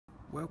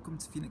Welcome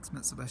to Phoenix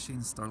Mitsubishi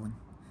in Stirling.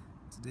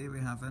 Today we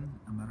have in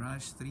a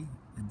Mirage 3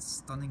 in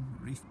stunning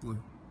reef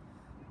blue.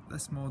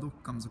 This model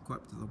comes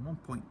equipped with a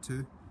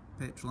 1.2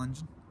 petrol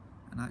engine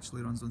and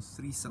actually runs on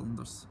 3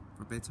 cylinders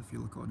for better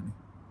fuel economy.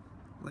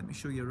 Let me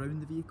show you around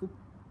the vehicle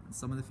and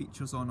some of the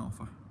features on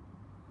offer.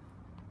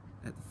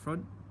 At the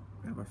front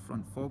we have our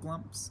front fog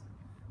lamps.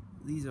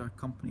 These are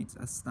accompanied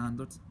as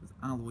standard with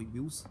alloy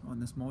wheels on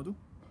this model.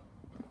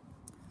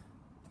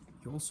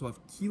 You also have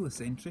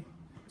keyless entry.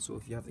 So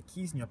if you have the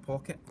keys in your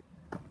pocket,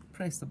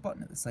 press the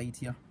button at the side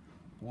here,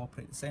 will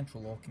operate the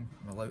central locking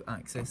and allow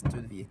access to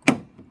the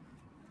vehicle.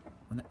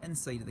 On the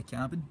inside of the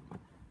cabin,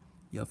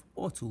 you have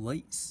auto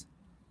lights,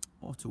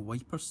 auto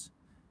wipers.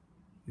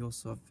 You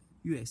also have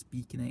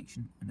USB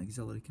connection and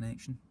auxiliary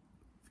connection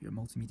for your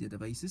multimedia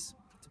devices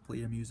to play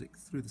your music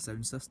through the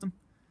sound system.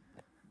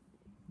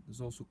 There's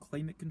also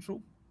climate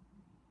control.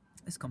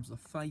 This comes with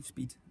a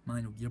 5-speed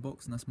manual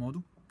gearbox in this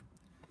model.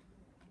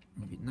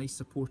 And you get nice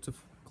supportive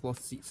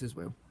cloth seats as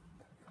well.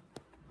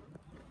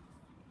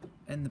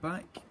 In the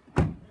back,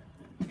 there's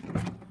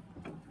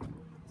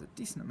a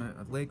decent amount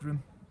of legroom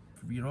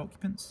for rear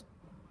occupants.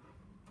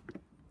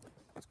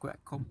 It's quite a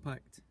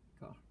compact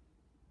car.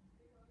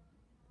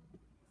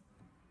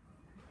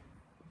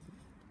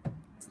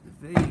 To the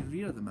very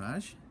rear of the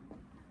Mirage,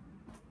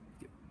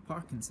 you've got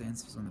parking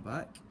sensors on the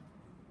back.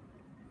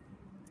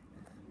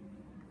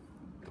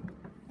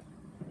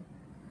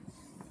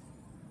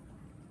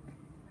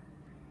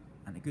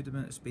 And a good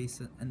amount of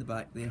space in the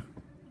back there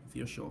for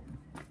your shopping.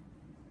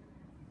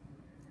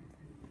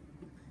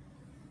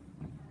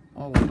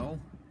 All in all,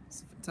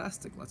 it's a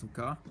fantastic little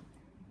car,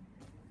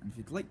 and if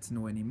you'd like to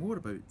know any more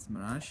about the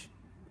Mirage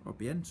or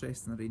be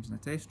interested in arranging a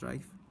test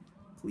drive,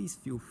 please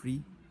feel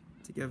free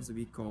to give us a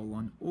wee call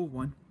on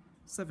 01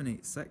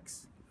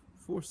 786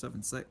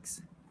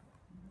 476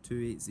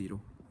 280.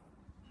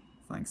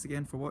 Thanks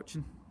again for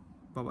watching,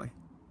 bye bye.